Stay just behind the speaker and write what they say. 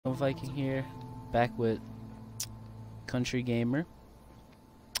Viking here, back with Country Gamer.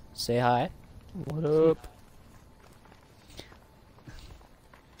 Say hi. What up?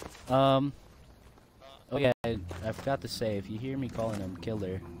 Oh yeah, I forgot to say, if you hear me calling him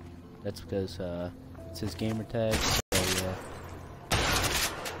Killer, that's because, it's his gamer tag, so yeah.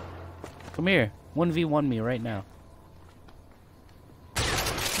 Come here, 1v1 me right now.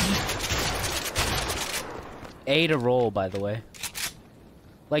 A to roll, by the way.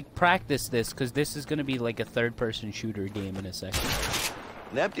 Like, practice this, because this is gonna be like a third-person shooter game in a second.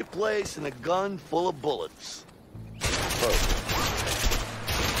 An empty place and a gun full of bullets.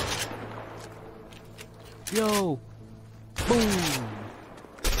 Yo! Boom!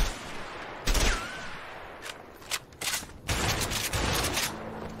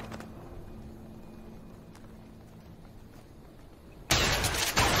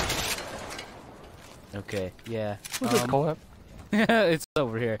 Okay, yeah. What's this call up? It's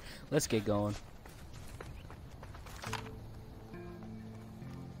over here. Let's get going.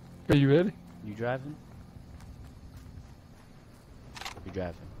 Are you ready? You driving? You're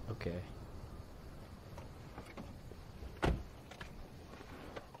driving. Okay.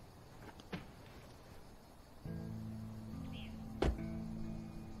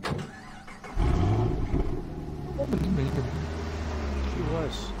 What was making? She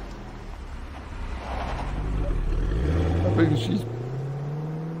was. I think she's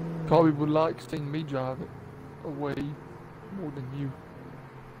probably would like seeing me drive it away more than you.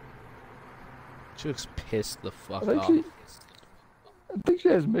 She looks pissed the fuck I off. think she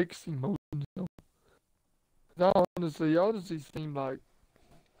has mixed emotions though. 'Cause I honestly seemed like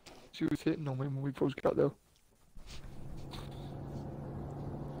she was hitting on me when we first got there.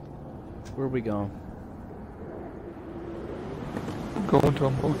 Where are we going? Going to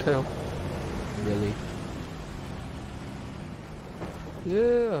a motel. Really?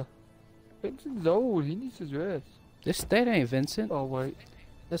 Yeah. Vincent's old. He needs his rest. That ain't Vincent. Oh wait.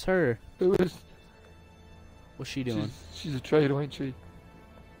 That's her. It was. What's she doing? She's a traitor, ain't she?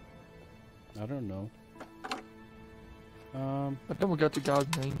 I don't know. I never got the guy's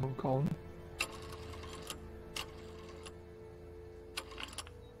name we're calling him.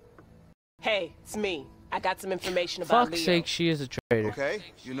 Hey, it's me. I got some information about Fuck's Leo. sake, she is a traitor. Okay,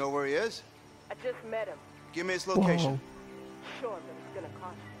 you know where he is? I just met him. Give me his location. Whoa. Sure, but it's gonna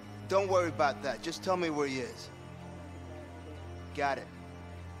cost you. Don't worry about that. Just tell me where he is. Got it.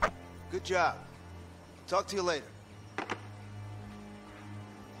 Good job. Talk to you later.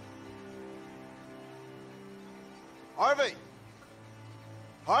 Harvey!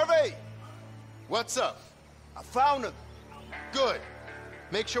 Harvey! What's up? I found him. Good.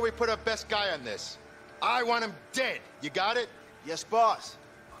 Make sure we put our best guy on this. I want him dead. You got it? Yes, boss.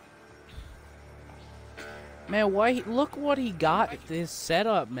 Man, why? Look what he got this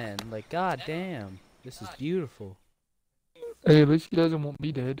setup, man. Like, goddamn, this is beautiful. Hey, at least he doesn't want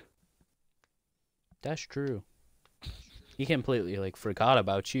me dead. That's true. He completely like forgot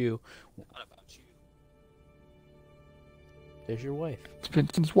about you. There's your wife. It's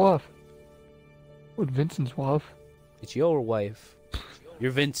Vincent's wife. What, Vincent's wife? It's your wife.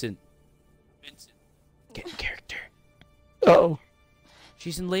 You're Vincent. Get in character. Uh-oh.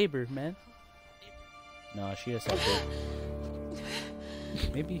 She's in labor, man. No, she has something.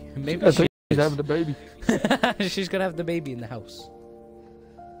 Maybe I think he's having the baby. she's gonna have the baby in the house.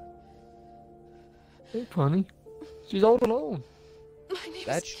 Hey, funny. She's all alone. My name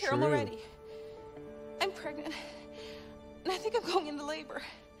That's is Carol true. Moretti. I'm pregnant. And I think I'm going into labor.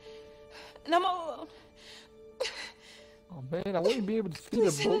 And I'm all alone. Oh man, I wouldn't be able to see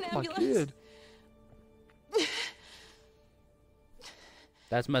Please the send both an of my ambulance. kid.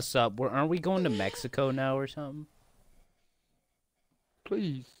 That's messed up. Aren't we going to Mexico now or something?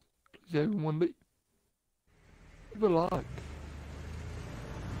 Please. Please, everyone, leave a like.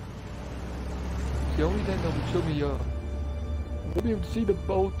 It's the only thing that will show me, we'll be able to see the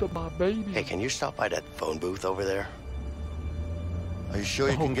both of my babies. Hey, can you stop by that phone booth over there? Are you sure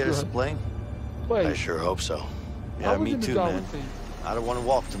you Oh, can get us a good. plane? Wait, I sure hope so. I Yeah, was me in the too, driving man. seat. I don't want to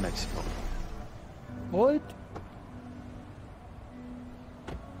walk to Mexico. What?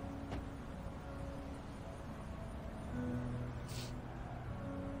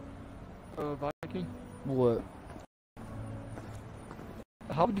 Viking? What?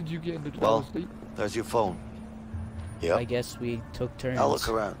 How did you get into the Well, driver's seat? there's your phone. I Yep. guess we took turns. I'll look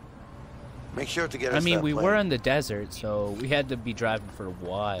around. Make sure to get us I mean, that we plane. were in the desert, so we had to be driving for a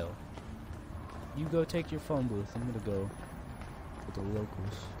while. You go take your phone booth. I'm gonna go with the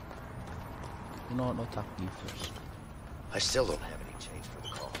locals. You know what? I'll talk to you first. I still don't have any change for the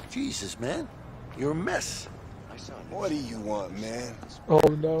call. Jesus, man. You're a mess. What do you want, man? Oh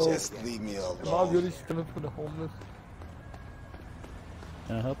no. Just leave me alone. Am I really stealing from the homeless?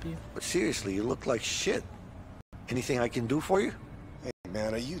 Can I help you? But seriously, you look like shit. Anything I can do for you? Hey,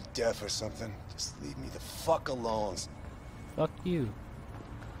 man, are you deaf or something? Just leave me the fuck alone. Fuck you.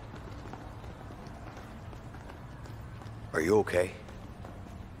 Are you okay?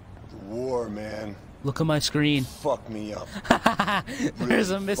 The war, man. Look at my screen. Fuck me up.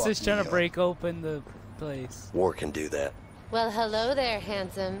 There's a Really missus fuck trying me to up. break open the place. War can do that. Well, hello there,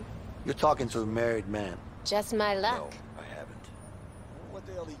 handsome. You're talking to a married man. Just my No, luck. I haven't. What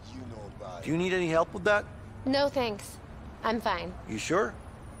the hell do you know about Do you need any help with that? No thanks. I'm fine. You sure?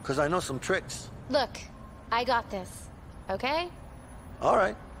 Because I know some tricks. Look, I got this. Okay? All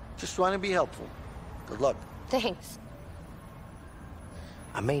right. Just trying to be helpful. Good luck. Thanks.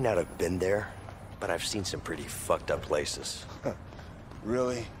 I may not have been there, but I've seen some pretty fucked up places.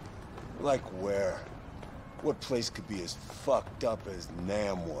 Really? Like where? What place could be as fucked up as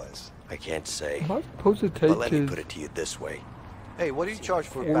Nam was? I can't say. Am I supposed to But take let me his put it to you this way. Hey, what do you charge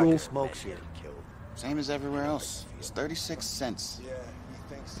for a pack Oral- of smokes here? Same as everywhere else. It's 36 cents. Yeah, you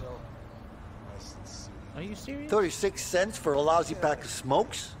think so? Nice and sweet. Are you serious? 36 cents for a lousy pack of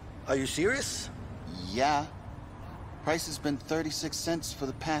smokes? Are you serious? Yeah. Price has been 36 cents for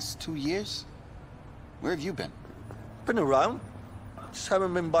the past 2 years. Where have you been? Been around. Just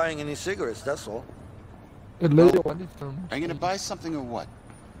haven't been buying any cigarettes, that's all. Leo? I need some. Are you gonna buy something or what?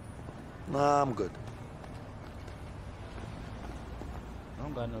 Nah, I'm good. I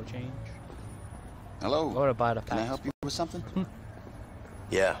don't got no change. Hello? Or to buy the Can I pack. help you with something?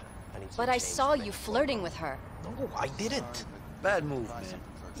 Yeah. But I saw you flirting with her. No, I didn't. Bad move, man.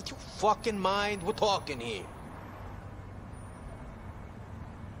 Did you fucking mind? We're talking here.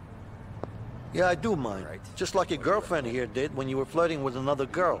 Yeah, I do mind. Just like your girlfriend here did when you were flirting with another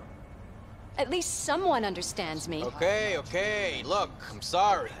girl. At least someone understands me. Okay. Look, I'm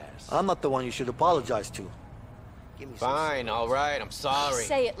sorry. I'm not the one you should apologize to. Fine, all right, I'm sorry.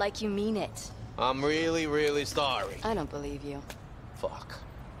 Say it like you mean it. I'm really, really sorry. I don't believe you. Fuck.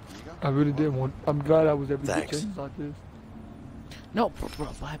 I really did want. I'm glad I was able to Thanks. change like this. No, bro,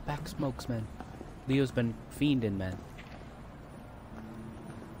 buy back smokes, man. Leo's been fiending, man.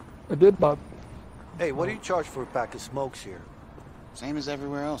 I did, Bob. Hey, what do you charge for a pack of smokes here? Same as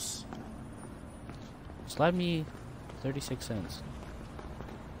everywhere else. Slide me 36 cents.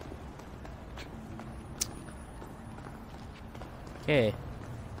 Okay.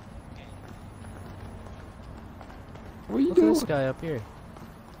 What are you Look at doing? this guy up here.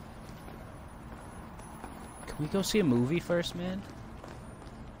 Can we go see a movie first, man?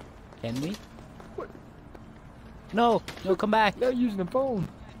 Can we? What? No, come back. They're using the phone.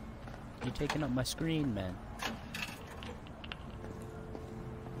 You're taking up my screen, man.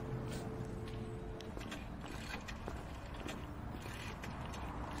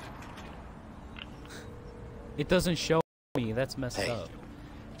 It doesn't show me. That's messed Hey. up.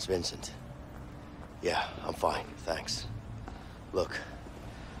 It's Vincent. Yeah, I'm fine, thanks. Look,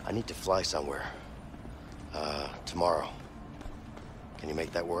 I need to fly somewhere. Tomorrow. Can you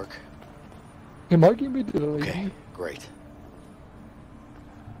make that work? It might give me the lady. Okay, great.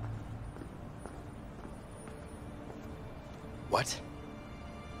 What?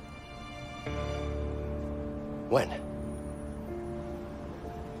 When?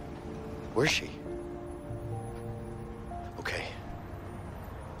 Where's she? Okay.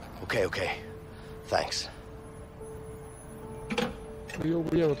 Okay. Thanks.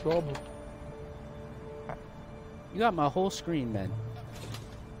 We have a problem. You got my whole screen, man.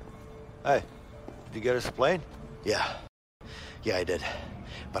 Hey, did you get us a plane? Yeah, I did.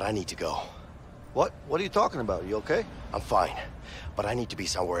 But I need to go. What? What are you talking about? You okay? I'm fine, but I need to be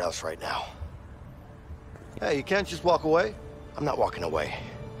somewhere else right now. Hey, you can't just walk away. I'm not walking away.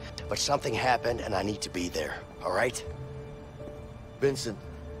 But something happened and I need to be there, all right? Vincent,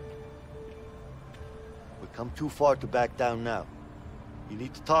 we've come too far to back down now. You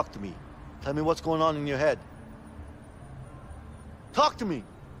need to talk to me. Tell me what's going on in your head. Talk to me!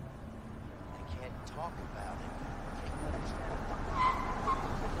 I can't talk about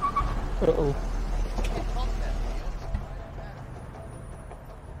it. Uh-oh.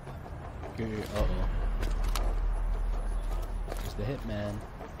 Okay, uh-oh. It's the Hitman.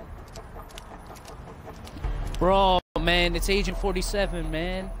 Bro, man, it's Agent 47,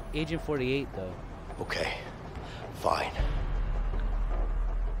 man. Agent 48, though. Okay, fine.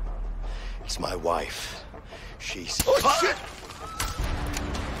 It's my wife. She's... Oh, shit!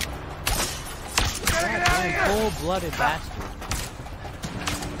 Cold-blooded bastard.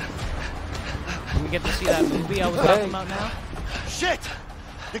 Can we get to see that movie I was talking about now? Shit!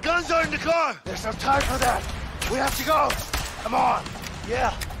 The guns are in the car! There's no time for that. We have to go! Come on!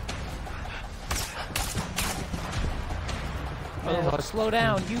 Yeah! Oh, slow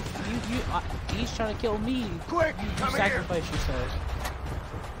down. He's trying to kill me. Quick, You come sacrifice yourself.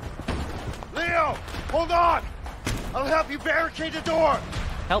 Leo, hold on! I'll help you barricade the door!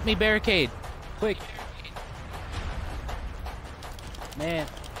 Help me barricade. Quick. Man.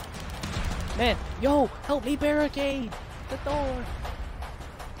 Man, yo, help me barricade the door.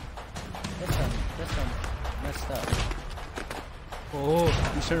 That's some messed up. Oh,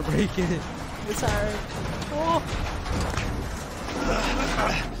 he's trying to break it. It's hard. Oh.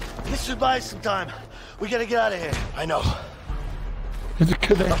 This should buy us some time. We gotta get out of here. I know.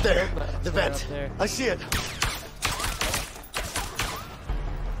 Up there, the vent. I see it.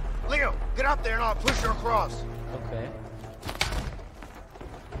 Leo, get up there and I'll push her across. Okay.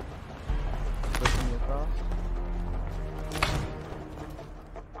 Pushing you across.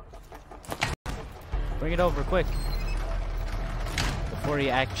 Bring it over, quick. Before he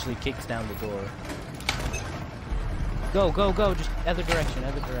actually kicks down the door. Go, go, go. Just other direction,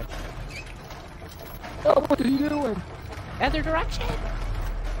 other direction. Oh, what are you doing? Other direction.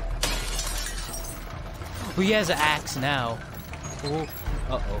 Oh, he has an axe now. Oh,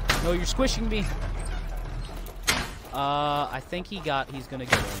 uh-oh. No, you're squishing me. I think he's gonna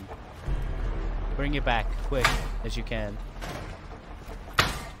get in. Bring it back, quick, as you can.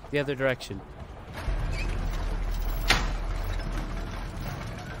 The other direction.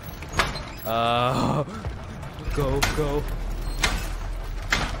 Go, go.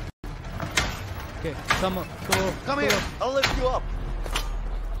 Okay, come on, go. Come here, I'll lift you up.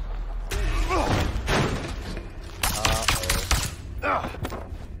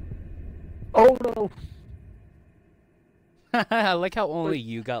 Oh no. I like how only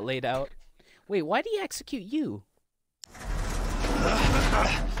you got laid out. Wait, why did he execute you?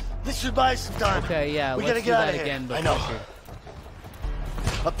 This should buy us some time. Okay, yeah, we let's gotta do get out that of again. here. I know.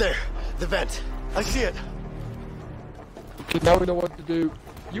 Up there, the vent. I see it. Okay, now we know what to do.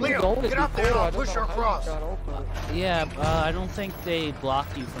 You Leo, was on it get up there and before, I'll I don't push know her how you across. got off of it. Yeah, I don't think they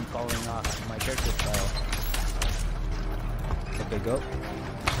blocked you from falling off my character style. Okay, go.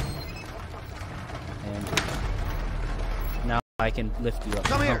 And now I can lift you up.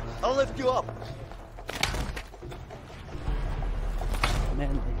 Come here, I'll lift you up.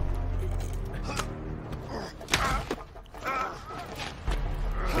 Man.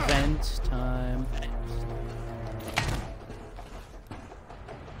 Event time.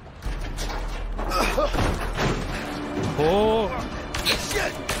 Oh!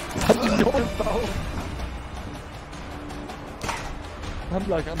 Shit! I'm going foul. I'm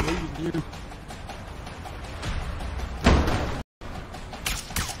leaving you.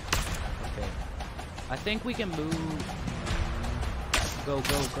 Okay. I think we can move. Go,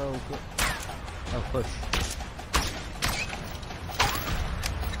 go, go, go. Oh, push.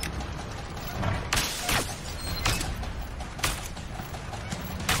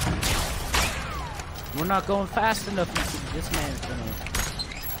 We're not going fast enough. This man's gonna...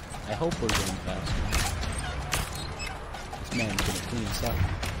 I hope we're going fast enough. This man's gonna clean us up.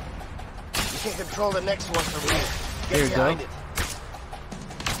 You can control the next one from here. Get Here you behind go.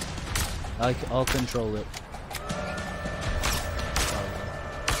 it. I'll control it.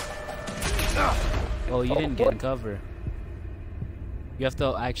 Oh, you didn't get in cover. You have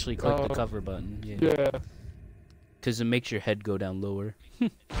to actually click the cover button. Yeah. Because it makes your head go down lower.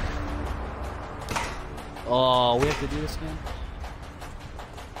 Oh, we have to do this again?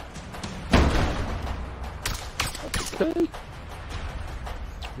 Okay.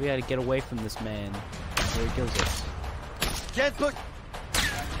 We gotta get away from this man before he kills us. Can't put.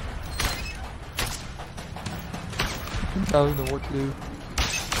 I don't know what to do.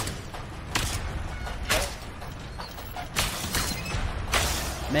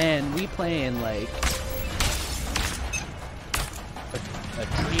 Man, we playing like a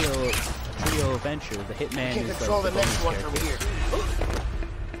trio adventure. The Hitman You can is control like the next one from here.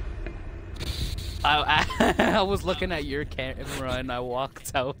 I was looking at your camera and I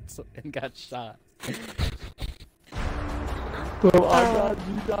walked out and got shot. Well, I got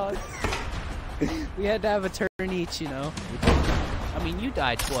you guys. We had to have a turn each, you know. I mean, you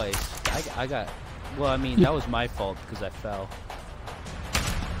died twice. I got. Well, I mean, that was my fault because I fell.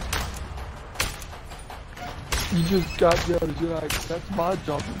 You just got judged. You're like, that's my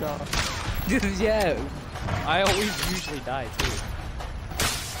job to die. Yeah, I always usually die too.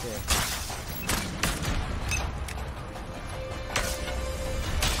 Yeah.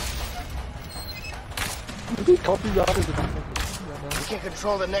 You can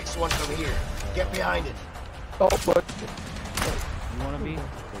control the next one from here. Get behind it. Oh, but you wanna be?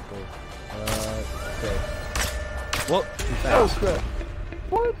 Okay, cool. Okay. Whoa, too Oh fast. crap.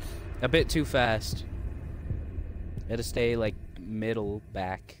 What? A bit too fast. Gotta stay like middle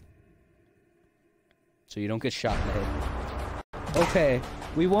back. So you don't get shot in the head. Okay,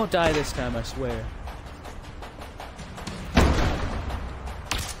 we won't die this time, I swear.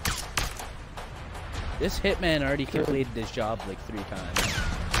 This Hitman already completed his job like 3 times.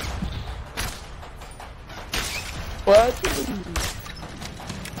 Well, I think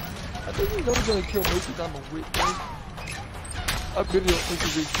he's only gonna kill me because I'm a witness. I really don't think he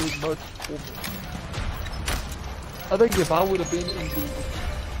really killed much for me. I think if I would have been in the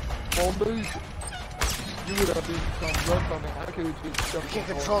phone booth, you would have been trying to run from me. I could have just jumped. You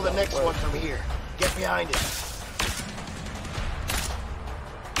can control the next one from here. Get behind it.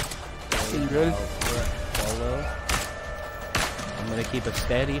 Are you ready? Follow. I'm gonna keep a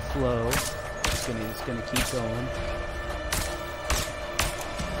steady flow. It's gonna keep going.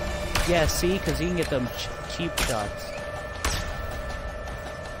 Yeah, see, because he can get them cheap shots.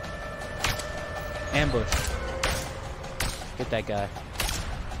 Ambush. Get that guy.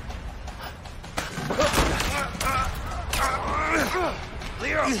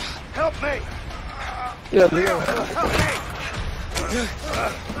 Leo, help me! Yeah, Leo. Help me!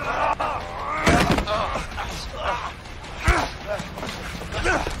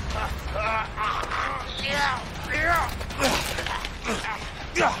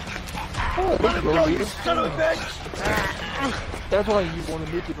 Oh, there you go, Leo. Son of a bitch! That's why you want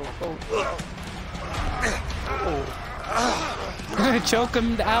to make it on phone. Oh. Choke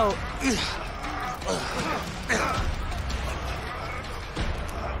him out. This is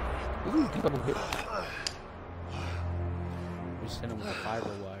double hit. Just hit him with a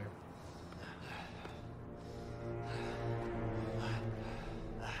fiber wire.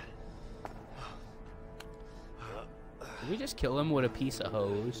 Did we just kill him with a piece of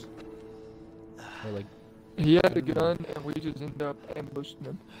hose? Or like... He had a gun, and we just ended up ambushing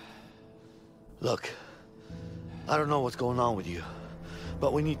him. Look, I don't know what's going on with you,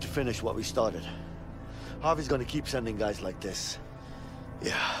 but we need to finish what we started. Harvey's gonna keep sending guys like this.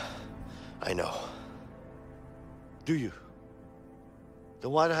 Yeah, I know. Do you?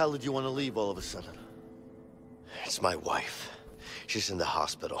 Then why the hell did you want to leave all of a sudden? It's my wife. She's in the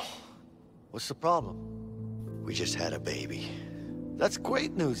hospital. What's the problem? We just had a baby. That's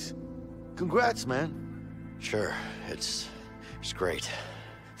great news. Congrats, man. Sure, it's great.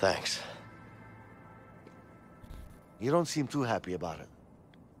 Thanks. You don't seem too happy about it.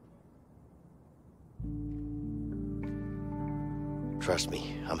 Trust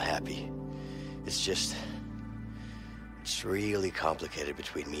me, I'm happy. It's really complicated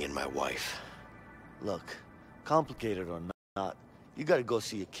between me and my wife. Look, complicated or not, you gotta go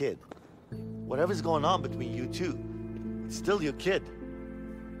see your kid. Whatever's going on between you two, it's still your kid.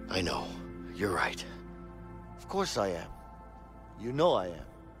 I know. You're right. Of course I am. You know I am.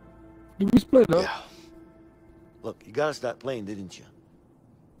 Did we split up? Yeah, Look, you got us that plane, didn't you?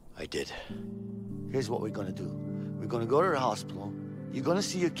 I did. Here's what we're gonna do. We're gonna go to the hospital, you're gonna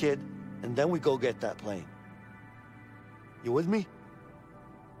see your kid, and then we go get that plane. You with me?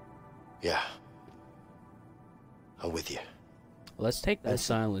 Yeah. I'm with you. Let's take that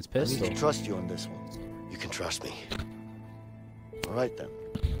silenced I pistol. need to trust you on this one. You can trust me. All right, then.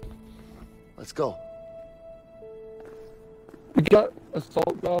 Let's go. We got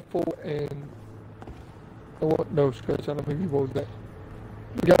assault rifle and... Oh, what? No, scratch. I don't think what was that.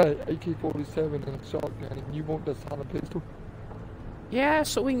 We got an AK-47 and a shotgun, and you want the silent pistol? Yeah,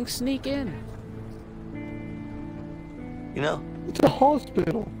 so we can sneak in. You know, It's a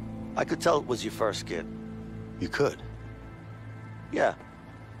hospital. I could tell it was your first kid. You could. Yeah.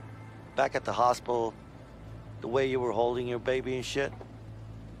 Back at the hospital, the way you were holding your baby and shit.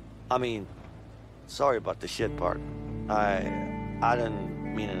 I mean, sorry about the shit part. I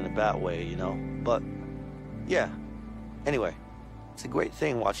didn't mean it in a bad way, you know? But, yeah. Anyway, it's a great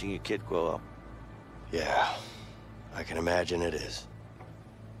thing watching your kid grow up. Yeah, I can imagine it is.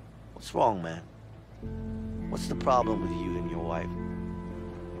 What's wrong, man? What's the problem with you and your wife?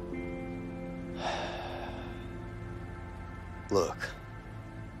 Look.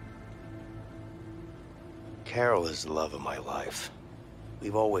 Carol is the love of my life.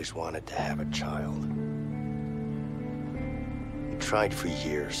 We've always wanted to have a child. We tried for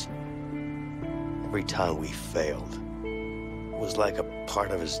years. Every time we failed, it was like a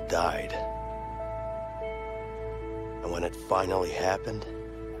part of us died. And when it finally happened,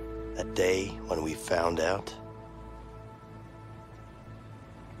 that day when we found out,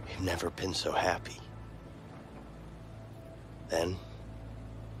 we've never been so happy. Then,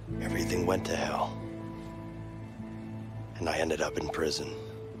 everything went to hell. And I ended up in prison.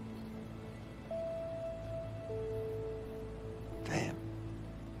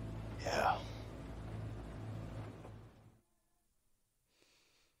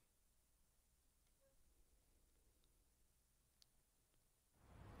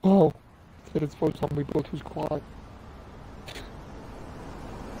 Oh, said it's supposed to tell me both who's quiet.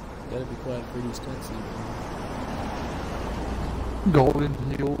 Gotta be quiet for these cutscenes. Golden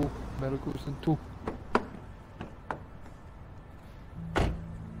Hill Medical Center.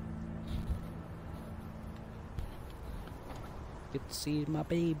 Get to see my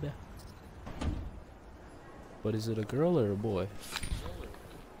baby. But is it a girl or a boy?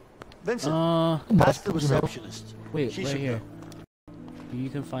 Vincent, ask the receptionist. Wait, She right should here. know. You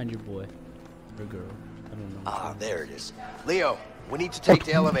can find your boy. Or girl. I don't know. Ah, there it is. Leo, we need to take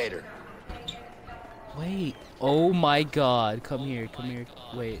the elevator. Wait. Oh my god. Come here. Come here.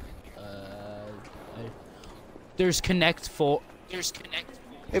 Wait. There's Connect 4. There's Connect 4.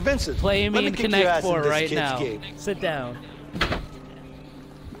 Hey, Vincent. Play let me in kick your Connect ass in 4 this right kid's now. game. Sit down.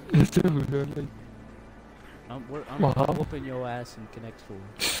 Really? I'm Wow. whooping your ass in Connect 4.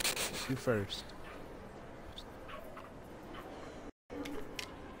 You first.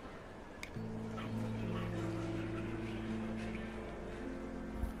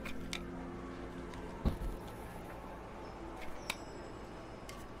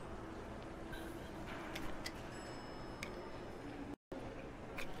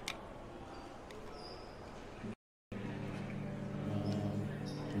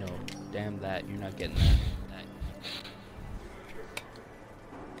 No, damn that, you're not getting that.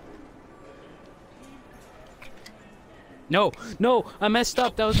 No, no, I messed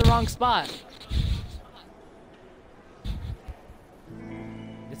up. That was the wrong spot.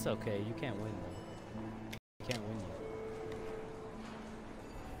 It's okay. You can't win though. You can't win yet.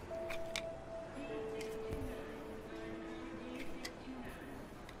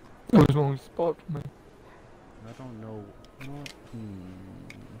 That was the wrong spot for me. I don't know. You know what?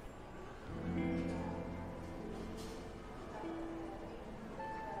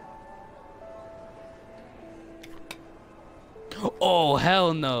 Oh,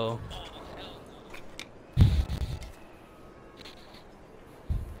 hell no.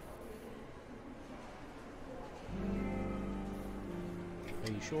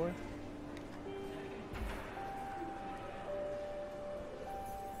 Are you sure?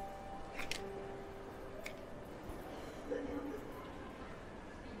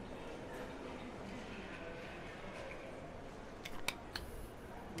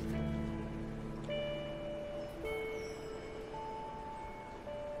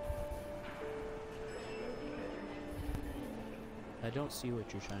 I don't see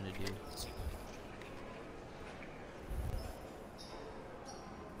what you're trying to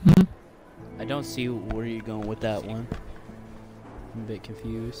do. I don't see where you're going with that one. I'm a bit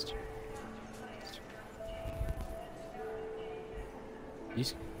confused.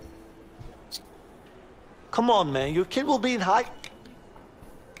 Come on, man. Your kid will be in high.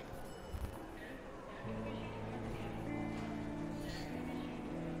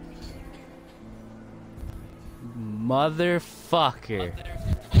 Motherfucker.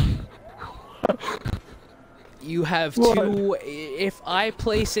 You have What? two. If I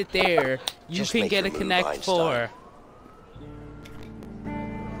place it there, you Just can make get your a move, Connect Einstein. 4.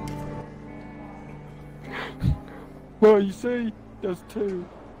 Well, you see, there's two.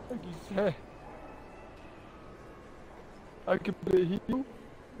 Like you said. I could put a heel.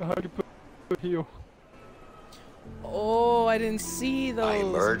 I could put a heel. Oh, I didn't see those. I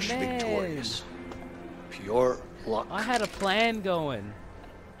emerged man. victorious. Pure luck. I had a plan going.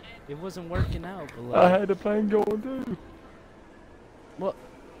 It wasn't working out, but like, I had a plan going too. Well,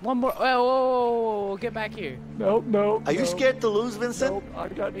 one more. Whoa, get back here. Nope, nope. Are you nope. scared to lose, Vincent? Nope, I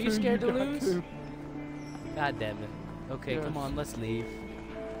got Are two. you scared to got lose? two. God damn it. Okay, Yes. come on, let's leave.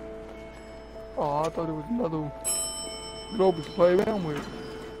 Oh, I thought it was another Globus to play around with.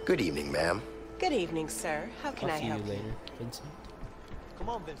 Good evening, ma'am. Good evening, sir. How can I'll I see you help you? later, Vincent. Come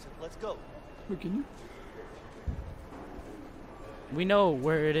on, Vincent. Let's go. Look at you. We know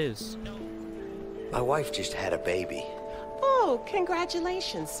where it is. My wife just had a baby. Oh,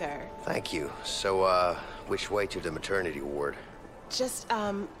 congratulations, sir. Thank you. So, which way to the maternity ward? Just,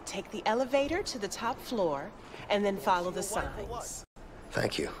 take the elevator to the top floor and then follow the signs.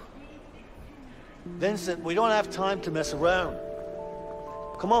 Thank you. Vincent, we don't have time to mess around.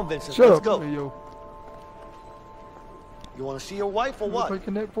 Come on, Vincent. Shut let's up, go. Leo. You want to see your wife or You wanna what? play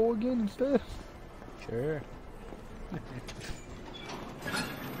Connect 4 again instead? Sure.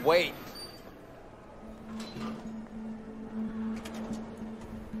 Wait.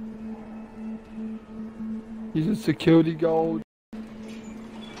 He's a security guard.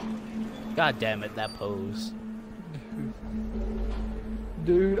 God damn it, that pose.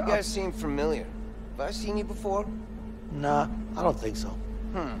 Dude, You guys seem familiar. Have I seen you before? Nah, I don't think so.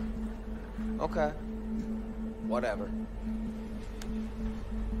 Okay. Whatever.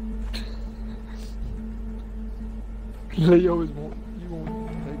 Leo is want you want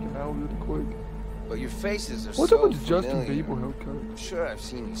to take him out really quick. But your faces are What's so up with the Justin familiar. Bieber haircut? I'm sure I've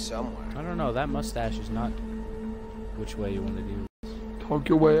seen you somewhere. I don't know. That mustache is not which way you want to do. Talk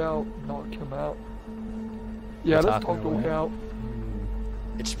your way out, knock him out. Yeah, We're let's talking talk your way away. out.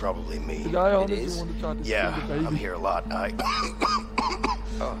 It's probably me. The guy on It it is? the one that tried to Yeah, steal the baby. I'm here a lot. I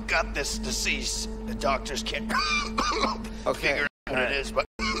got this disease. The doctors can't figure out what it is, but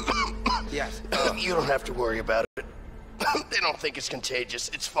Yes. you don't have to worry about it. They don't think it's contagious.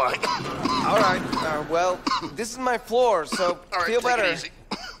 It's fine. All right. Well, this is my floor, so All right, feel take better. it easy.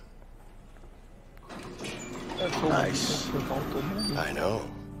 That's so Nice. nice. I know.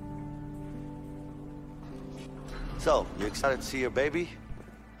 So, you excited to see your baby?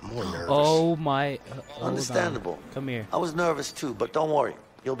 I'm more nervous. Oh my. Hold on. Understandable. Come here. I was nervous too, but don't worry.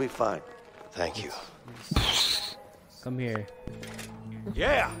 You'll be fine. Thank you. Come here.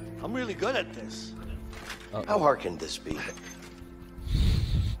 Yeah, I'm really good at this. How hard can this be?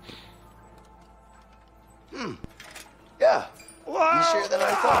 Yeah. Easier than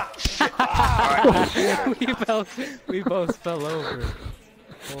I thought. Shit. All right. we both fell over.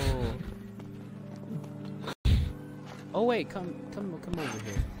 Oh. Oh wait, come over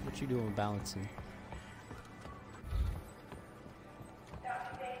here. What you doing balancing?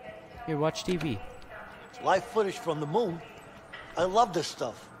 Here, watch TV. Live footage from the moon. I love this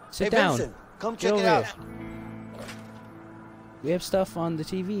stuff. Sit hey, down. Vincent, come Get check it over out. here. We have stuff on the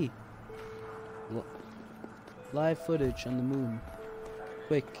TV. Live footage on the moon.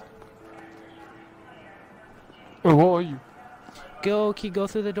 Quick. Oh, who are you? Go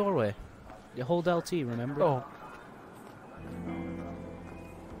through the doorway. You hold LT, remember? Oh.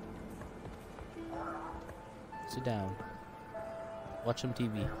 Sit down. Watch some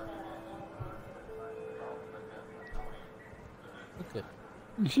TV. Okay.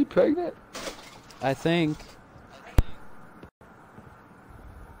 Is she pregnant? I think.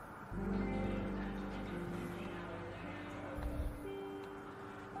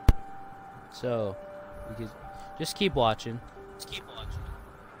 So, you can just keep watching. Just keep watching.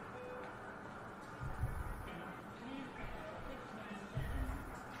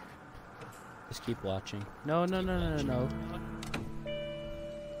 Just keep watching. No.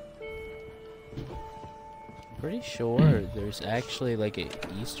 Pretty sure there's actually like an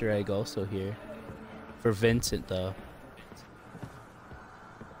Easter egg also here. For Vincent though.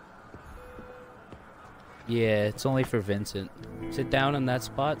 Yeah, it's only for Vincent. Sit down in that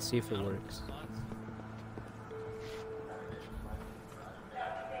spot, see if it works.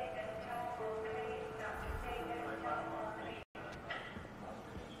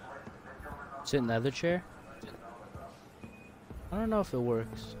 Sit in the other chair? I don't know if it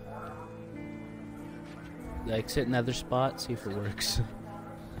works. Like, sit in the other spot, see if it works.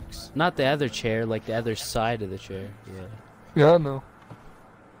 Not the other chair, like the other side of the chair. Yeah. Yeah, I know.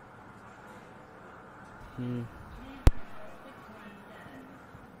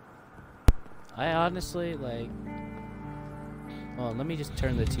 I honestly, like... Oh, let me just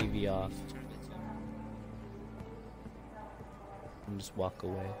turn the TV off. And just walk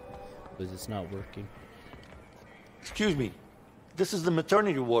away. Because it's not working. Excuse me. This is the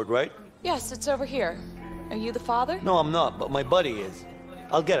maternity ward, right? Yes, it's over here. Are you the father? No, I'm not, but my buddy is.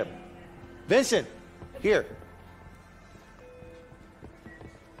 I'll get him. Vincent, here.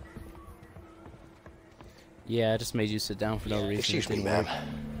 Yeah, I just made you sit down for no reason. Excuse me, It ma'am. didn't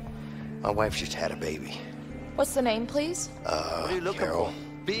work. My wife just had a baby. What's the name, please? What are you looking Carol.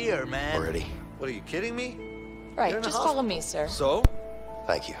 for? Beer, man. Already. What, are you kidding me? Right, You're in the just follow me, sir. So?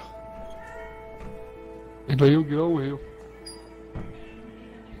 Thank you. Hey, Leo, get over here.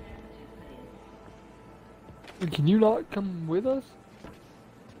 Hey, can you not come with us?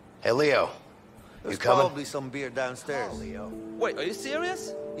 Hey, Leo. There's You coming? probably some beer downstairs. Leo. Wait, are you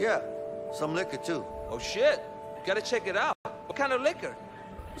serious? Yeah, some liquor too. Oh shit, gotta check it out. What kind of liquor?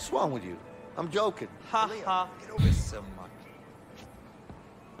 What's wrong with you? I'm joking. Ha ha. There's so much.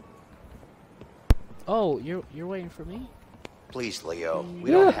 Oh, you're waiting for me? Please, Leo.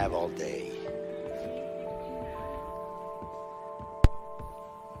 We don't have all day.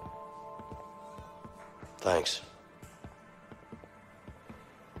 Thanks.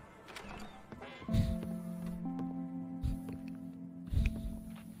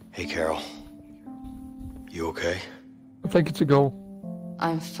 Hey, Carol. You okay? I think it's a go.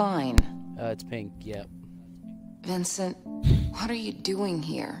 I'm fine. It's pink, yep. Vincent, what are you doing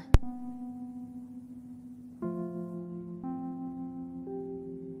here?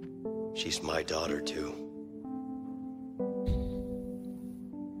 She's my daughter, too.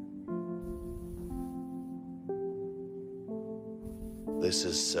 This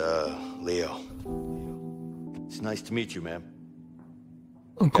is, Leo. It's It's nice to meet you, ma'am.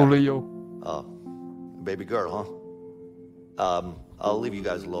 Uncle Leo. Baby girl, huh? I'll leave you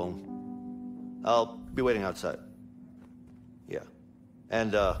guys alone. I'll be waiting outside. Yeah.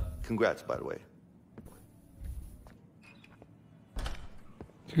 And, congrats, by the way.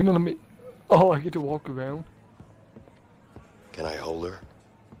 You're gonna let me... Oh, I get to walk around? Can I hold her?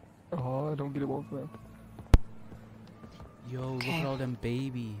 Oh, I don't get to walk around. Yo, look at all them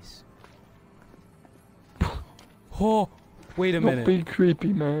babies. Oh, wait a minute. Don't be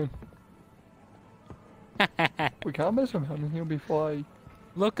creepy, man. We can't mess around in here before I...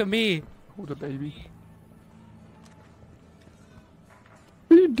 Look at me. Hold a baby.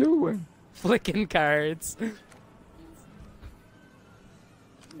 What are you doing? Flicking cards.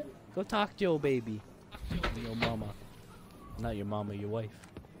 Go talk to your baby. Your mama. Not your mama, your wife.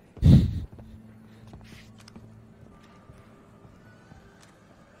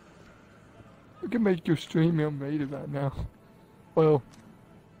 We can make your stream M-rated right now. Well...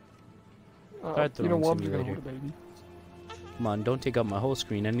 you know what, I'm just gonna hold a baby. Come on, don't take up my whole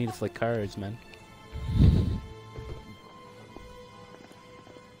screen. I need to flick cards, man.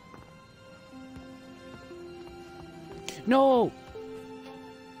 No!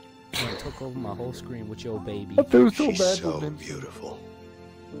 I took over my whole screen with your baby. I feel so She's bad so for them. beautiful.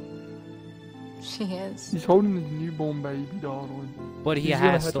 She is. He's holding his newborn baby doll. But he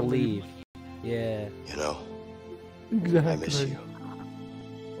has to leave. Yeah. You know, Exactly. I miss you.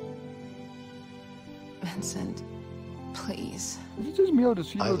 Vincent, please. Is it just me or does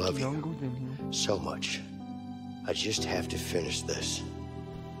she I look love younger you than him? so much. I just have to finish this.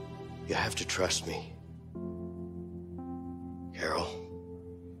 You have to trust me. Carol,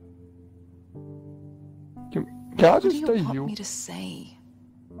 Can I What do just you stay want here? me to say?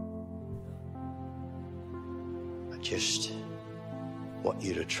 I just want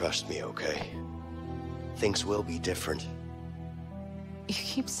you to trust me, okay? Things will be different. You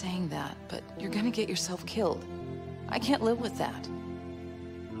keep saying that, but you're gonna get yourself killed. I can't live with that.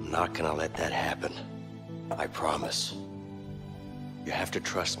 I'm not gonna let that happen. I promise. You have to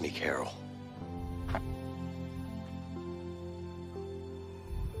trust me, Carol.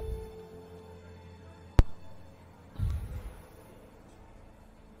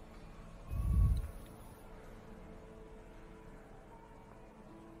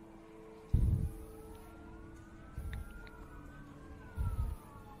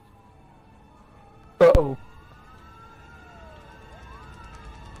 Uh-oh.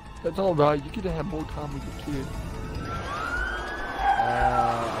 That's alright, you get to have more time with your kid.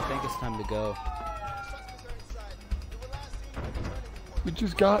 I think it's time to go. We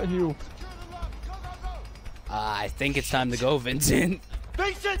just got here. I think it's time to go, Vincent.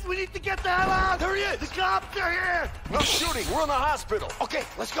 Vincent, we need to get the hell out! There he is! The cops are here! No shooting, we're in the hospital. Okay,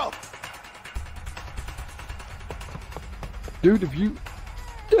 let's go. Dude, if you...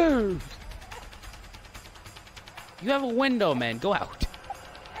 Dude! You have a window, man. Go out.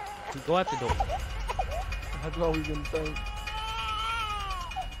 Go out the door. That's all we can think.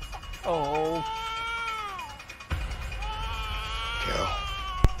 Oh. Carol.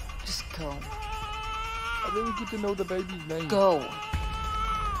 Just go. I didn't get to know the baby's name. Go.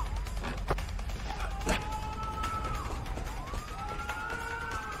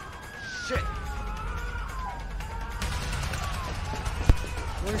 Shit!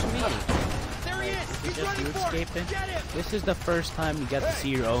 Where's me? There he is! He's Just running you for it! escaping? Get him! This is the first time you get to see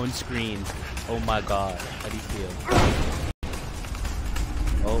your own screen. Oh my god. How do you feel?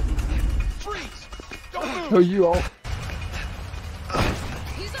 Oh. Freeze! Don't move! Oh, you all.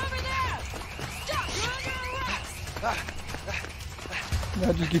 He's over there! Stop! You're under arrest!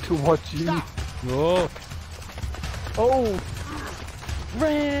 I just get to watch you. Oh. Oh!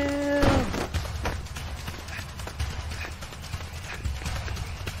 Ram!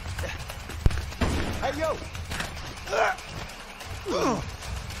 Hey, yo!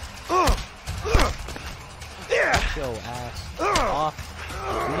 Get your ass off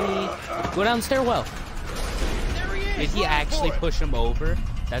me. Go down the stairwell. There he is! Did he actually push him over?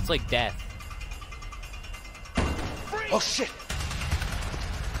 That's like death. Oh, shit!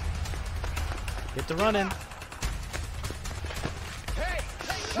 Get the running. Hey!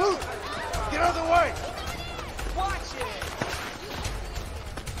 Move! Get out of the way! Watch it!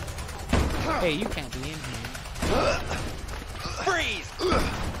 Hey, you can't be in here. Freeze!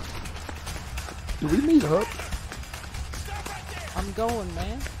 Did we meet up? I'm going,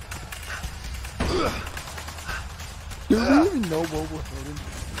 man. Do we even know where we're heading?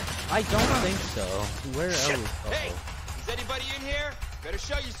 I don't think so. Where are we? Hey! Uh-oh. Is anybody in here? Better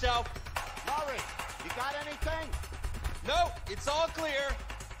show yourself. Murray, you got anything? No, it's all clear.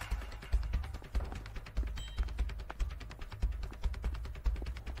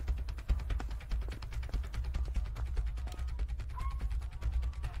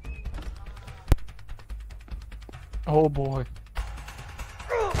 Oh boy.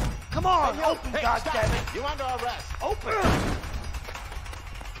 Come on, open, goddammit! You under arrest. Open!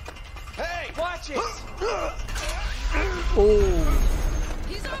 Hey, watch it! Oh.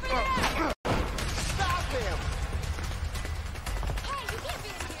 He's over there! Stop him! Hey, you can't be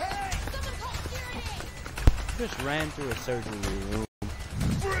in here! Hey! Someone call security! Just ran through a surgery room.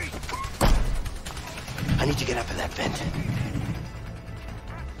 I need to get up in that vent.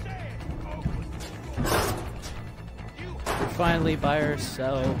 We're finally by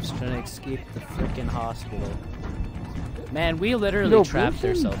ourselves trying to escape the freaking hospital. Man, we literally trapped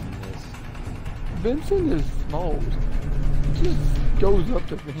ourselves in this. Vincent is small. He just goes up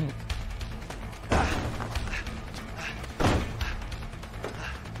to Vin.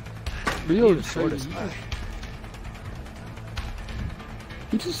 Leo's sort of crazy.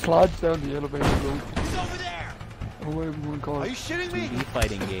 He just slides down the elevator rope. He's over there! Or whatever you want to call it. Are you shitting me? 2D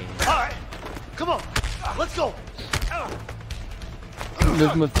fighting game. Alright, come on, let's go!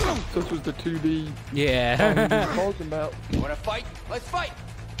 This was the 2D. Yeah. Talking about. Wanna fight? Let's fight!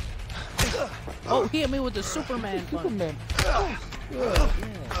 Oh, he hit me with the Superman punch. Superman. Yeah.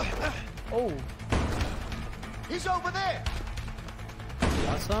 Oh. He's over there!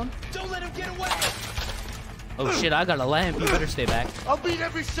 Got some? Don't let him get away! Oh shit, I got a lamp. You better stay back. I'll beat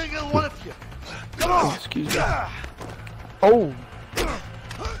every single one of you! Come on! Excuse me. Oh.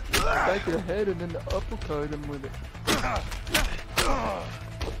 Back of the head and then the uppercut him with it.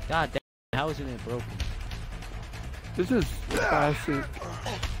 God damn, how isn't it broken? This is classic.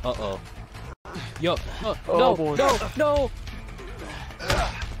 Uh-oh. Yo, Oh, no, boy. no!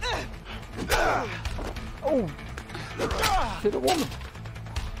 Oh. Hit a woman.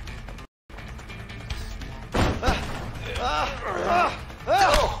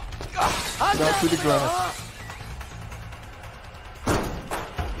 Down to the grass.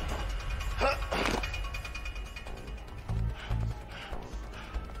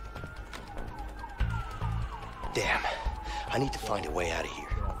 Damn. I need to find a way out of here.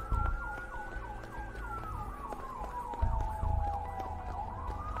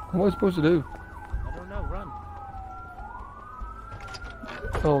 What am I supposed to do? I don't know, run.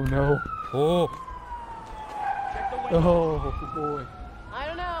 Oh no. Oh. Oh boy. I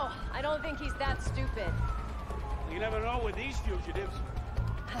don't know. I don't think he's that stupid. You never know with these fugitives.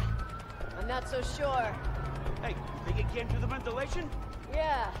 I'm not so sure. Hey, think it came through the ventilation?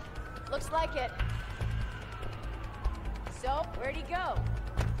 Yeah, looks like it. So, where'd he go?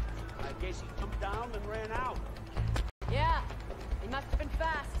 I guess he jumped down and ran out. Yeah, he must have been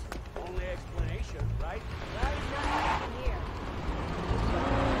fast. Only explanation, right? Well, he's not hiding here.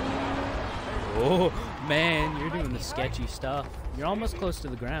 Oh, man, you're doing the sketchy stuff. You're almost close to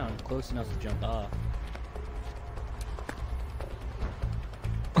the ground, close enough to jump off.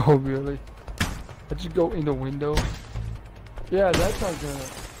 Oh really? I just go in the window. Yeah, that's not gonna.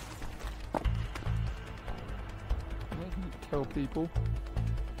 Tell people.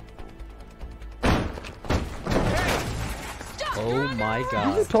 Oh my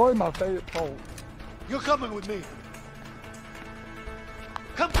god. This is totally my favorite part. You're coming with me.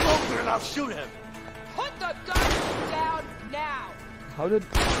 Come closer and I'll shoot him. Put the gun down now! How did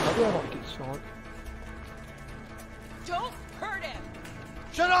I not get shot? Don't hurt him!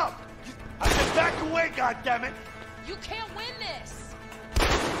 Shut up! I said back away, goddammit! You can't win this!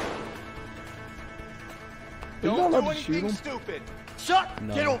 You're not Don't allowed do to shoot anything him? stupid! Shut!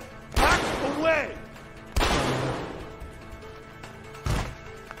 No. Get back away!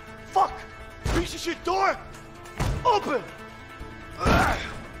 Fuck! Piece of shit door! Open!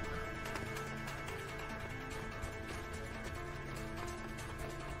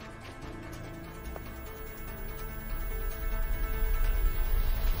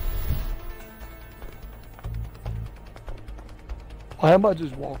 Why am I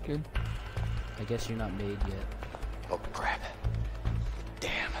just walking? I guess you're not made yet. Oh, crap.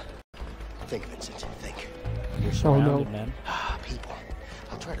 Damn. Think, Vincent, think. You're surrounded, man. Ah, people.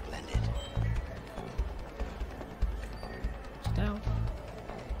 I'll try to blend in. Just down.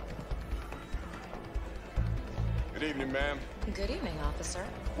 Good evening, ma'am. Good evening, officer.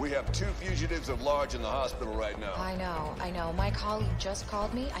 We have 2 fugitives at large in the hospital right now. I know. My colleague just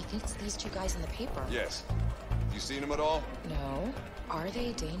called me. I think it's these 2 guys in the paper. Yes. You seen them at all? No. Are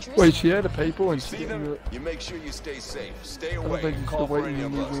they dangerous? Wait, she had a paper and she See didn't them? do it. You make sure you stay safe. Stay I don't away think and it's call the way for any you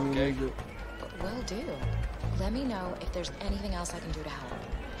of us, usually okay? do it. Will do. Let me know if there's anything else I can do to help.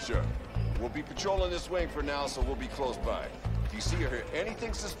 Sure. We'll be patrolling this wing for now, so we'll be close by. If you see or hear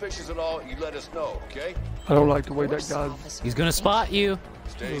anything suspicious at all, you let us know, okay? I don't like the way that guy's. He's gonna spot you.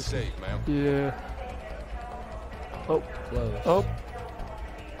 Stay safe, ma'am. Yeah. Oh. Close. Oh.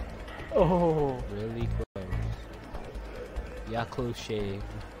 Oh. Really close. Yeah, close shave.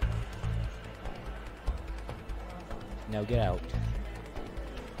 Now get out.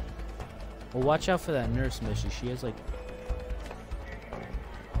 Well, watch out for that nurse, Missy. She has like...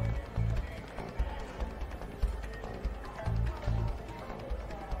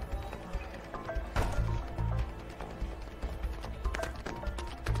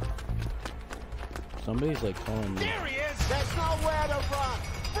 Somebody's like calling me. There he is! There's nowhere to run!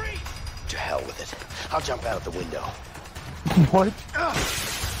 Freeze! To hell with it. I'll jump out of the window. What?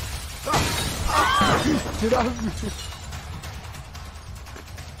 Did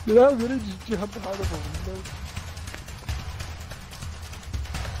I really just jump out of a window?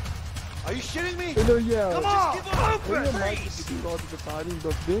 Are you shitting me? You know, yeah. Come on! I really like to do a lot of the fighting,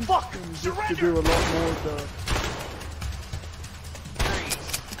 but then just to do a lot more of the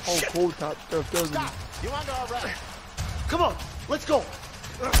whole cold type stuff, doesn't it? You under arrest. Come on, let's go.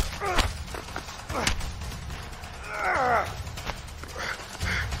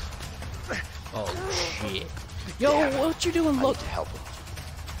 Oh shit! Yo, what you doing? Look, to help him.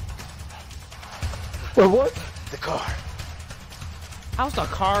 Well, what? The car. How's the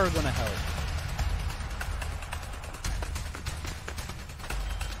car gonna help?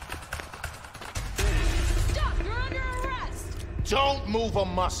 Stop! You're under arrest! Don't move a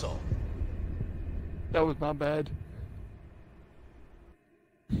muscle. That was my bad.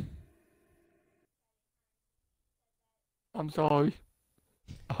 I'm sorry.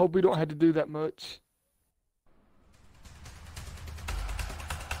 I hope we don't have to do that much.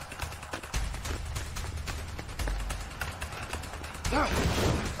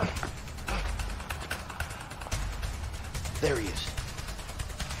 There he is.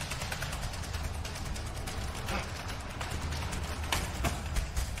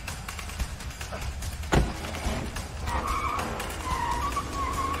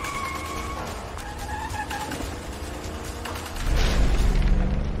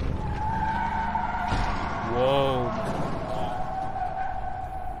 Whoa.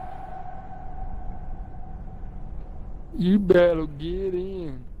 You better get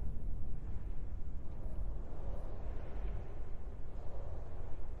in.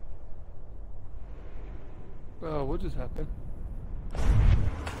 Oh, what just happened?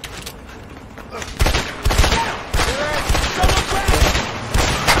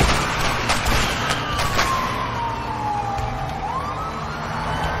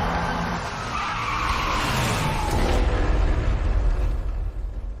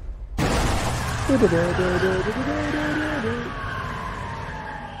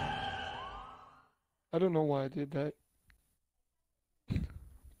 I don't know why I did that.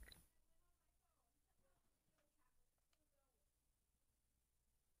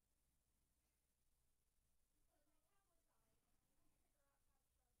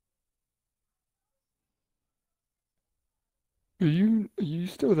 Are you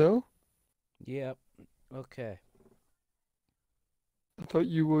still there? Yep. Okay. I thought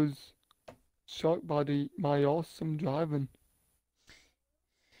you was shocked by my awesome driving.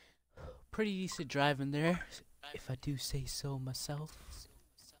 Pretty decent driving there, if I do say so myself.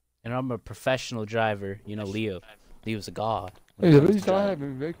 And I'm a professional driver. You know, Leo. Leo's a god. Hey, at least I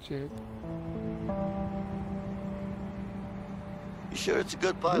haven't wrecked yet. You sure it's a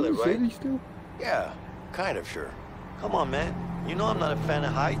good pilot, right? City still? Yeah, kind of sure. Come on, man. You know I'm not a fan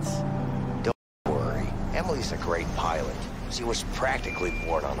of heights. Don't worry. Emily's a great pilot. She was practically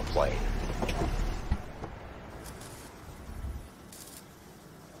born on a plane.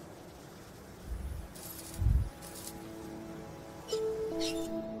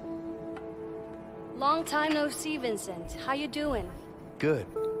 Long time no see, Vincent. How you doing? Good.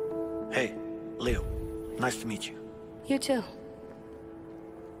 Hey, Leo. Nice to meet you. You too.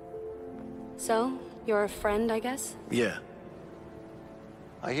 So, you're a friend, I guess? Yeah.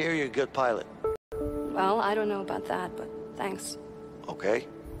 I hear you're a good pilot. Well, I don't know about that, but thanks. Okay.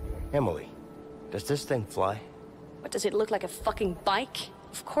 Emily, does this thing fly? What, does it look like a fucking bike?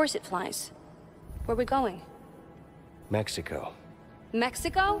 Of course it flies. Where are we going? Mexico.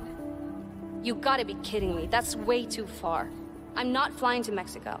 Mexico? You gotta be kidding me. That's way too far. I'm not flying to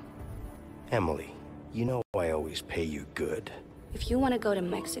Mexico. Emily, you know I always pay you good. If you want to go to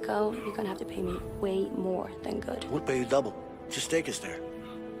Mexico, you're gonna have to pay me way more than good. We'll pay you double. Just take us there.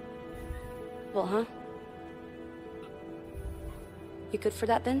 Well, huh? You good for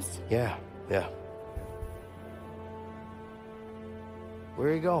that, Vince? Yeah. Where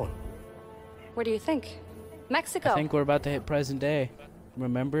are you going? Where do you think? Mexico. I think we're about to hit present day.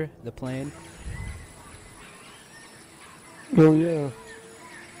 Remember the plane? Oh, yeah.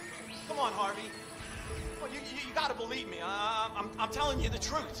 Come on, Harvey. Well, you gotta believe me. I'm telling you the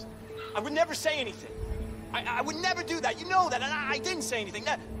truth. I would never say anything. I would never do that. You know that, and I didn't say anything.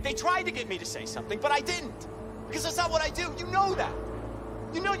 They tried to get me to say something, but I didn't. Because that's not what I do. You know that.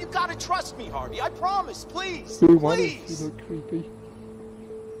 You know you gotta trust me, Harvey. I promise. Please. Please. You look creepy.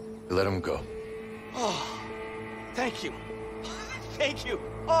 Let him go. Oh, thank you. Thank you.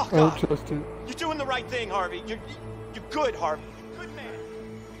 Oh, I God. don't trust him. You're doing the right thing, Harvey. You're good, Harvey. You're a good man.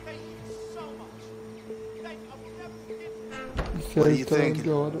 Thank you so much. Thank you. I will never forget this. What do you think?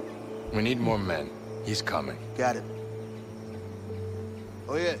 God. We need more men. He's coming. Got it.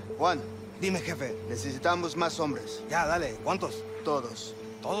 Oye, Juan. Dime, jefe. Necesitamos más hombres. Ya, dale. ¿Cuántos? Todos.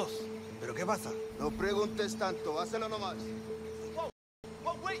 ¿Todos? ¿Pero qué pasa? No preguntes tanto. Hazlo nomás.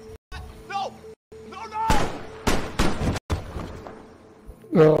 Whoa, wait. No. No, no.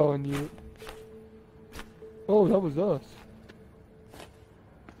 Oh, I knew it. Oh, that was us.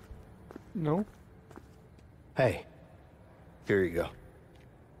 No? Hey, here you go.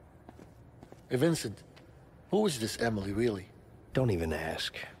 Hey, Vincent, who is this Emily, really? Don't even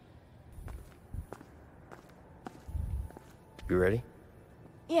ask. You ready?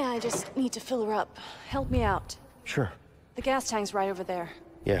 Yeah, I just need to fill her up. Help me out. Sure. The gas tank's right over there.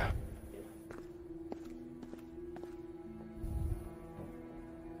 Yeah.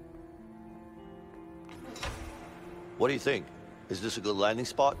 What do you think? Is this a good landing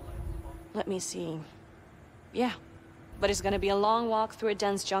spot? Let me see. Yeah, but it's gonna be a long walk through a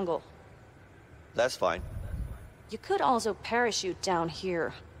dense jungle. That's fine. You could also parachute down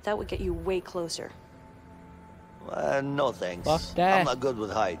here. That would get you way closer. No thanks. Fuck that. I'm not good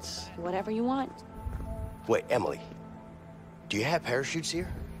with heights. Whatever you want. Wait, Emily. Do you have parachutes here?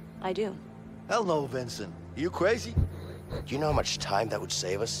 I do. Hell no, Vincent. You crazy? Do you know how much time that would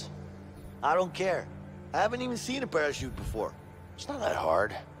save us? I don't care. I haven't even seen a parachute before. It's not that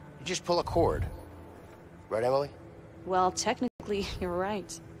hard. You just pull a cord. Right, Emily? Well, technically, you're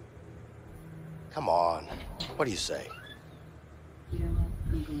right. Come on. What do you say?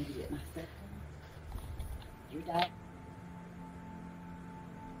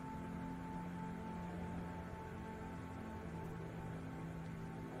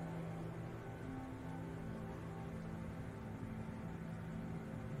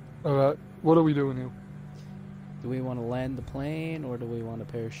 Alright, what are we doing here? Do we want to land the plane or do we want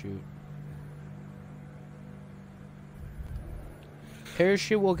to parachute?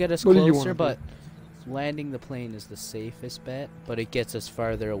 Parachute will get us What do you closer, wanna but landing the plane is the safest bet, but it gets us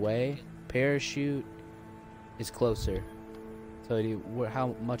farther away. Parachute is closer. So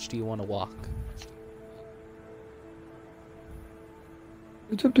how much do you want to walk?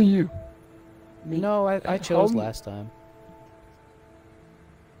 It's up to you. No, I chose last time.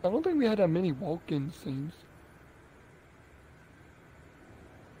 I don't think we had that many walk-in scenes.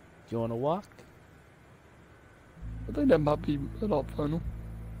 Do you want to walk? I think that might be a lot funner.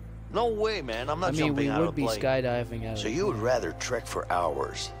 No way, man. I'm not I mean, jumping we out of would a be plane. skydiving out So of you would rather trek for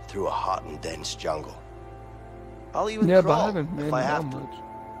hours through a hot and dense jungle? I'll even Yeah, but I crawl haven't if ran I that have to. much.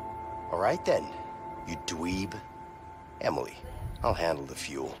 All right then, you dweeb. Emily, I'll handle the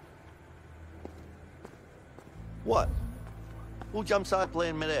fuel. What? Who jumps out of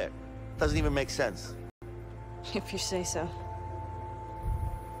plane midair? Doesn't even make sense. If you say so.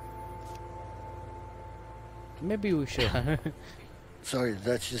 Maybe we should. Sorry,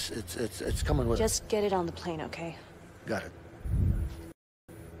 that's just, it's coming with Just get it on the plane, okay? Got it.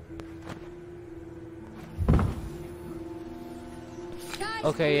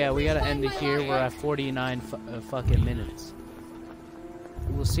 Okay, yeah, we gotta end it here. We're at 49 fucking minutes.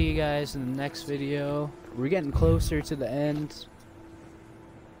 We'll see you guys in the next video. We're getting closer to the end.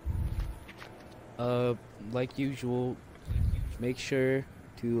 Like usual, make sure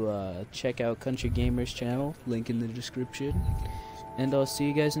to check out Country Gamer's channel, link in the description. And I'll see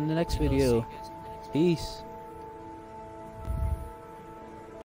you guys in the next video. Peace.